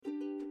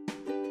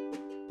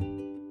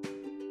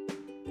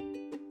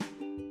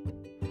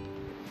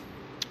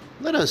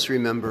Let us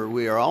remember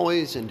we are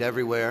always and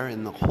everywhere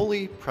in the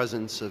holy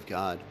presence of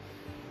God.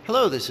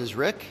 Hello, this is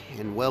Rick,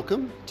 and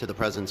welcome to the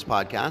Presence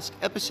Podcast,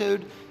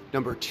 episode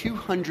number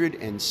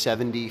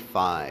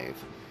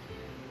 275.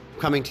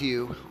 Coming to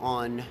you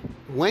on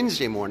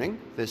Wednesday morning.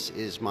 This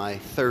is my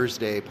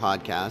Thursday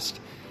podcast.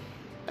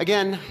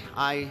 Again,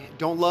 I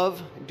don't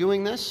love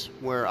doing this,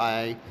 where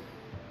I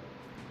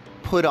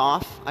put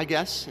off, I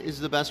guess is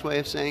the best way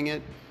of saying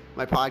it,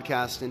 my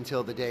podcast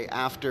until the day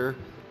after.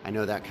 I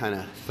know that kind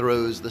of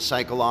throws the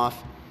cycle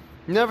off.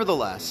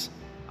 Nevertheless,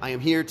 I am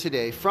here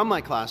today from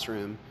my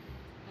classroom.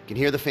 You can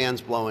hear the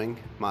fans blowing,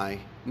 my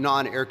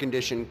non-air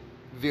conditioned,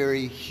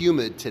 very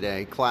humid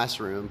today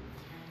classroom.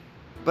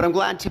 But I'm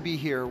glad to be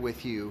here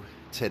with you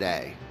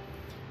today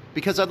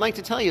because I'd like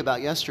to tell you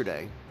about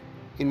yesterday,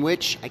 in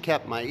which I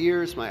kept my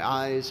ears, my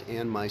eyes,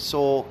 and my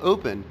soul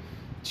open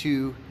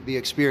to the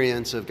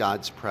experience of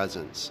God's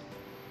presence.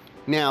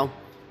 Now,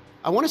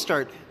 I want to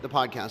start the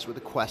podcast with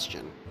a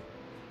question.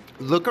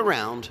 Look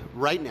around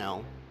right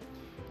now,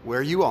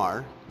 where you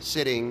are,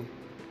 sitting,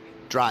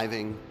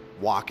 driving,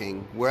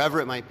 walking, wherever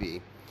it might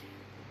be.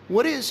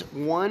 What is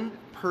one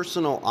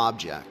personal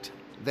object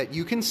that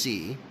you can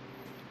see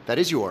that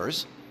is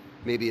yours?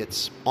 Maybe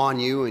it's on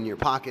you in your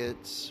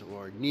pockets,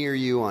 or near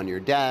you on your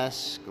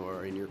desk,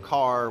 or in your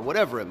car,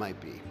 whatever it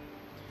might be.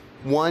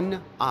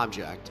 One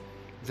object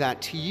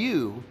that to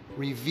you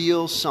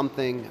reveals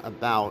something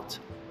about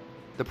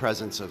the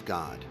presence of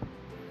God.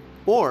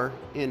 Or,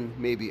 in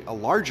maybe a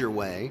larger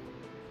way,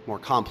 more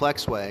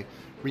complex way,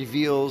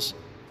 reveals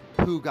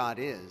who God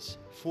is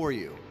for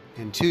you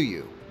and to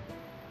you.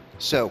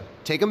 So,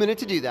 take a minute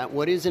to do that.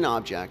 What is an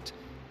object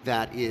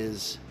that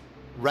is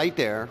right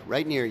there,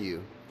 right near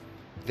you,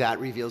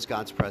 that reveals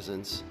God's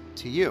presence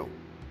to you?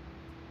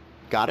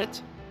 Got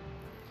it?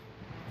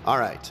 All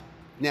right.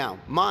 Now,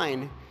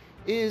 mine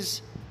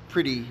is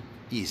pretty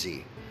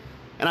easy.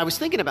 And I was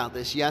thinking about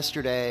this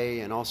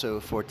yesterday and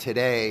also for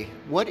today.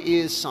 What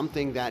is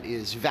something that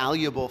is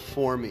valuable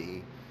for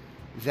me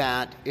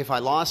that if I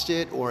lost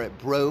it or it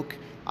broke,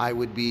 I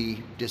would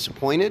be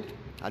disappointed?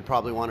 I'd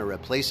probably want to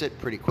replace it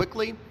pretty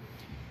quickly.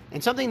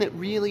 And something that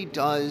really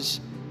does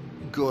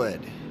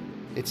good.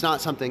 It's not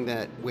something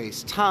that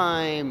wastes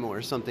time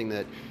or something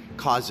that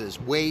causes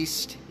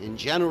waste in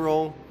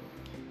general,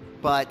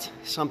 but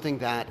something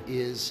that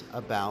is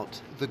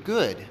about the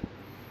good.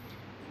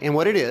 And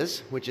what it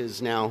is, which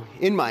is now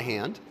in my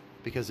hand,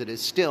 because it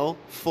is still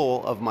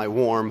full of my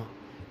warm,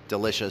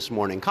 delicious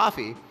morning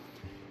coffee,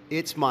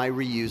 it's my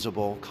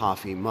reusable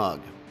coffee mug.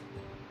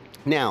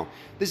 Now,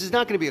 this is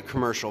not going to be a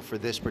commercial for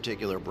this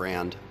particular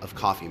brand of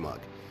coffee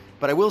mug,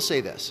 but I will say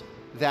this,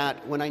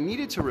 that when I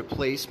needed to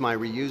replace my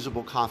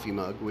reusable coffee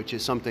mug, which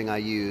is something I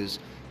use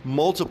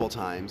multiple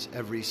times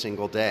every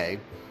single day,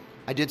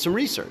 I did some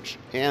research,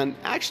 and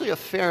actually a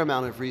fair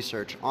amount of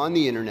research on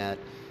the internet,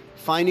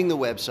 finding the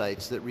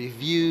websites that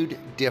reviewed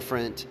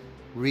different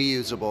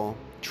reusable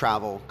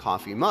travel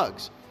coffee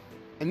mugs.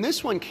 And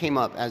this one came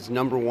up as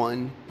number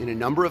one in a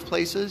number of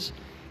places.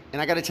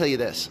 And I got to tell you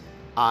this,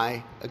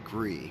 I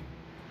agree.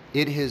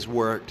 It has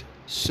worked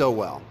so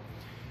well.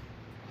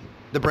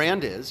 The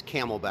brand is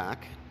CamelBak.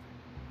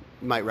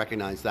 You might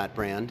recognize that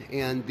brand.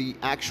 And the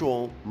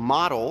actual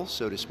model,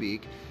 so to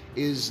speak,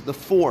 is the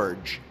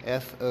Forge,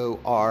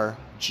 F-O-R-G-E.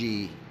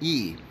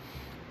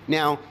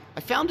 Now, I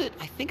found it,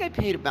 I think I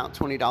paid about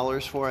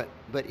 $20 for it,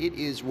 but it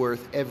is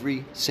worth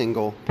every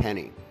single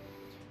penny.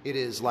 It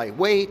is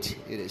lightweight,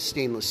 it is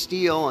stainless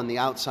steel on the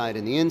outside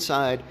and the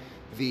inside.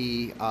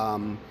 The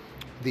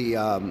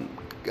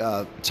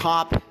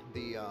top,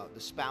 the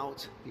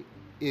spout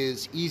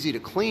is easy to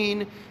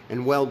clean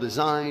and well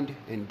designed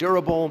and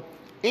durable.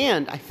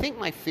 And I think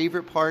my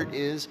favorite part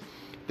is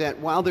that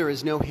while there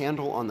is no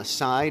handle on the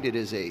side, it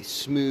is a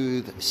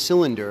smooth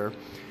cylinder.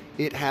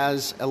 It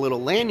has a little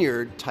a little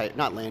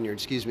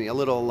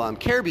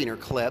carabiner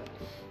clip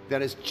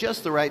that is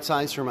just the right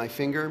size for my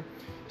finger.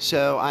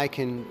 So I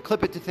can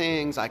clip it to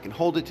things, I can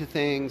hold it to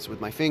things with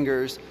my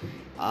fingers.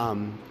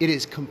 It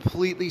is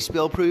completely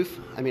spill proof.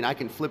 I mean, I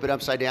can flip it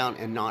upside down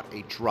and not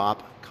a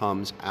drop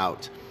comes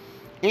out.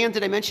 And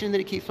did I mention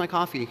that it keeps my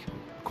coffee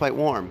quite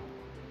warm?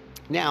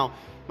 Now,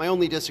 my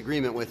only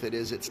disagreement with it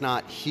is it's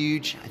not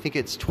huge. I think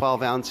it's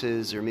 12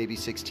 ounces or maybe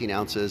 16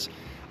 ounces.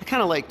 I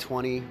kind of like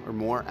 20 or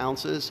more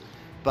ounces,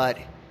 but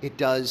it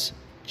does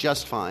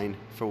just fine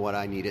for what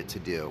I need it to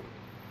do.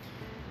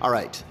 All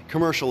right,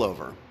 commercial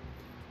over.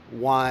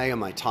 Why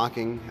am I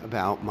talking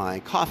about my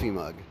coffee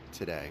mug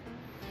today?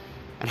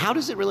 And how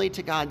does it relate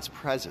to God's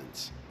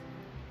presence?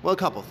 Well, a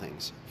couple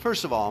things.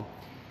 First of all,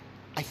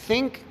 I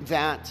think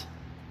that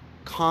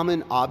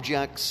common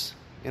objects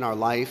in our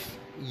life,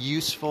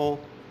 useful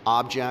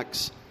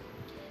objects,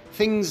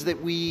 things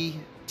that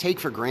we take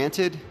for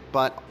granted,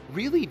 but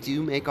really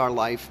do make our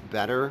life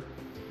better.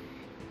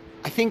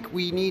 I think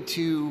we need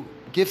to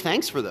give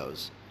thanks for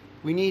those.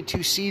 We need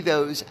to see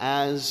those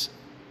as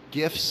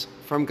gifts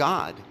from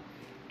God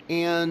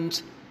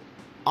and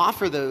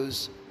offer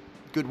those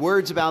good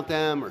words about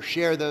them or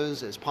share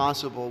those as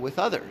possible with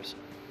others.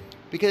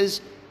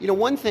 Because,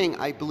 one thing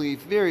I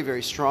believe very,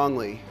 very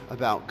strongly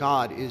about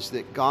God is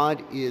that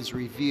God is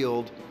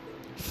revealed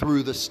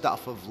through the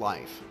stuff of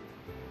life.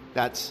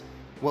 That's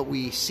what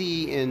we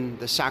see in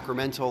the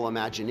sacramental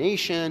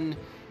imagination.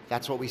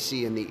 That's what we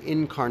see in the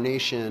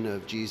incarnation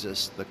of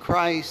Jesus the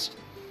Christ.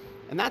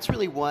 And that's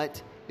really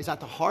what is at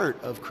the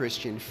heart of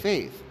Christian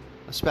faith,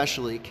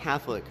 especially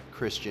Catholic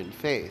Christian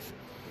faith.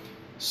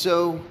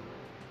 So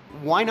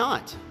why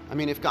not?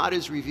 If God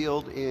is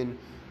revealed in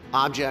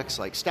objects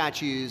like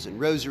statues and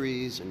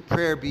rosaries and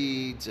prayer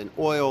beads and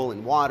oil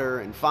and water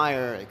and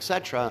fire,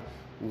 etc.,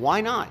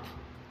 why not?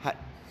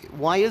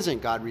 Why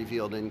isn't God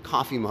revealed in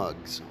coffee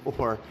mugs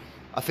or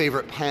a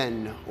favorite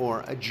pen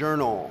or a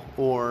journal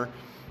or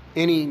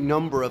any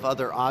number of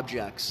other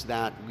objects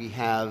that we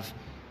have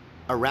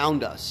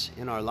around us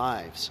in our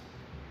lives?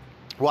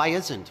 Why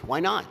isn't? Why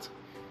not?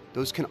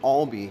 Those can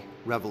all be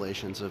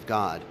revelations of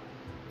God.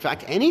 In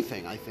fact,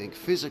 anything, I think,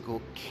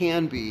 physical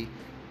can be,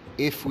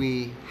 if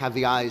we have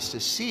the eyes to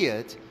see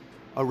it,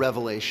 a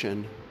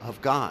revelation of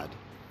God.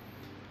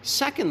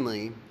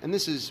 Secondly, and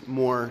this is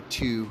more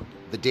to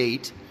the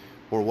date,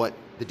 or what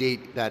the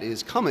date that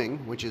is coming,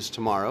 which is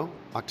tomorrow,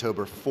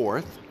 October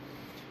 4th,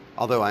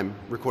 although I'm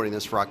recording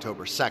this for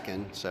October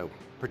 2nd, so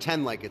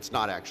pretend like it's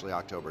not actually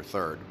October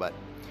 3rd, but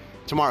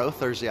tomorrow,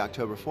 Thursday,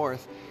 October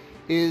 4th,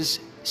 is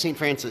St.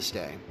 Francis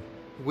Day,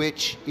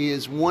 which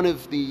is one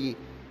of the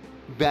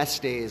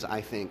best days,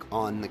 I think,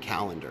 on the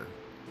calendar.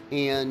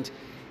 And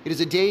it is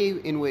a day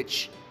in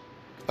which,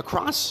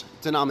 across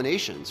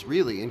denominations,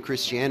 really, in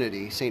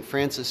Christianity, St.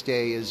 Francis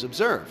Day is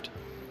observed.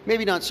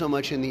 Maybe not so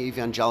much in the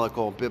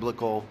evangelical,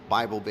 biblical,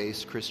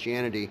 Bible-based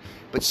Christianity,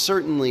 but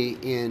certainly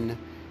in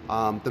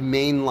the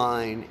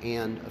mainline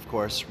and, of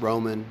course,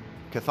 Roman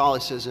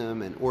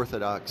Catholicism and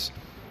Orthodox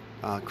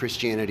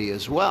Christianity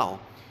as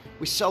well.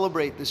 We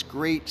celebrate this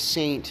great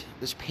saint,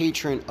 this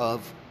patron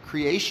of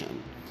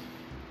creation.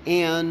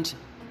 And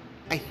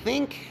I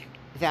think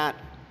that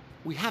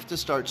we have to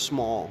start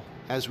small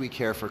as we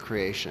care for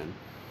creation.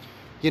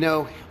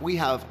 We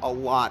have a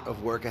lot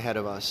of work ahead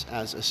of us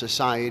as a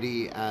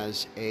society,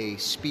 as a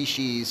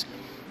species,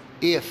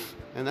 if,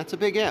 and that's a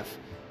big if,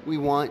 we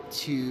want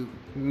to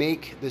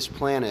make this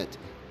planet,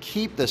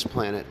 keep this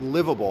planet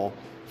livable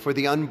for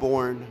the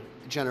unborn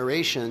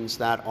generations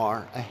that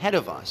are ahead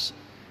of us.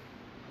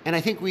 And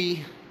I think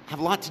we have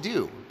a lot to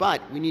do,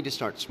 but we need to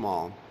start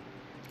small.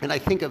 And I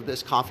think of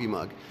this coffee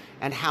mug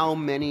and how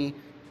many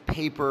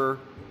paper,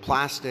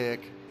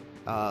 plastic,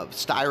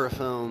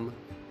 styrofoam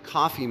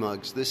coffee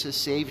mugs this has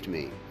saved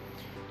me,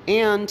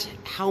 and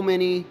how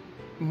many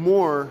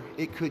more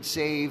it could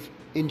save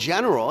in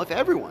general if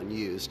everyone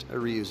used a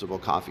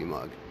reusable coffee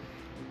mug.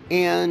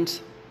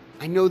 And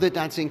I know that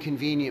that's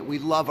inconvenient. We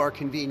love our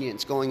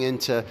convenience going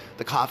into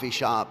the coffee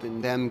shop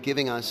and them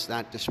giving us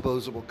that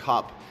disposable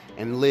cup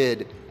and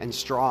lid and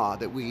straw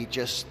that we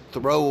just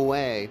throw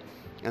away,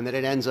 and that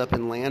it ends up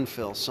in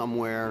landfill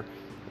somewhere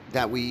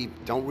that we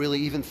don't really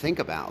even think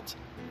about.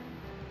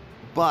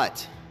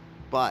 But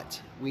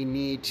we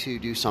need to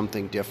do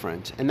something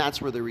different, and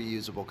that's where the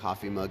reusable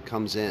coffee mug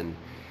comes in.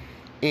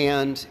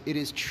 And it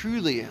is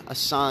truly a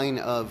sign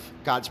of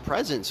God's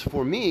presence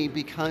for me,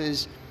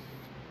 because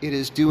it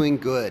is doing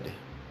good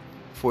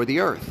for the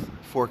earth,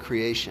 for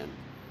creation.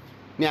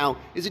 Now,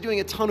 is it doing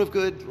a ton of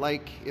good,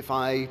 like if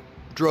I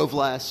drove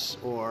less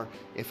or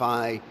if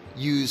I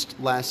used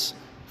less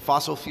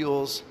fossil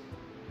fuels?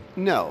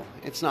 No,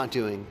 it's not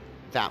doing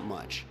that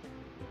much,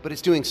 but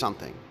it's doing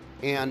something.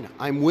 And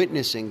I'm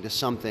witnessing to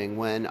something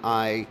when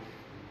I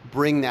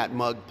bring that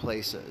mug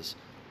places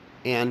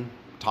and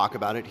talk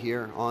about it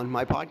here on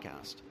my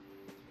podcast.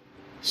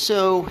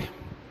 So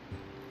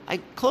I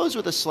close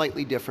with a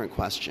slightly different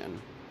question.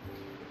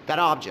 That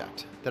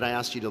object that I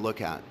asked you to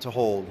look at, to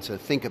hold, to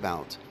think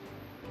about,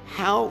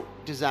 how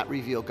does that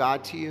reveal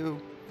God to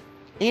you?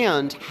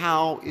 And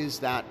how is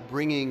that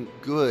bringing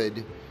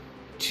good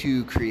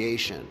to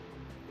creation?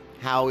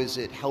 How is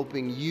it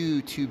helping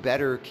you to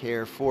better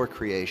care for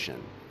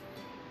creation?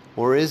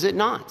 Or is it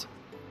not?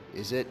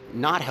 Is it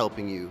not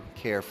helping you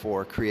care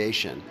for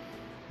creation,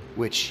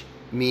 which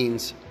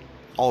means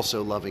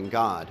also loving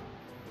God?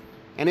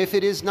 And if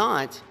it is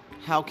not,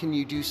 how can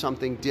you do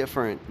something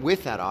different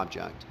with that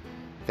object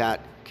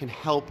that can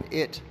help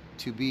it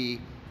to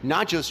be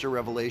not just a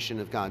revelation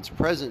of God's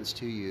presence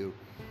to you,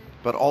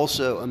 but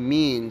also a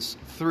means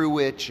through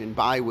which and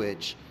by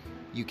which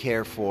you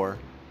care for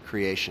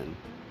creation?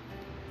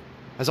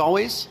 As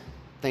always,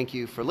 thank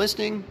you for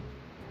listening.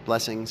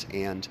 Blessings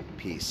and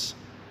peace.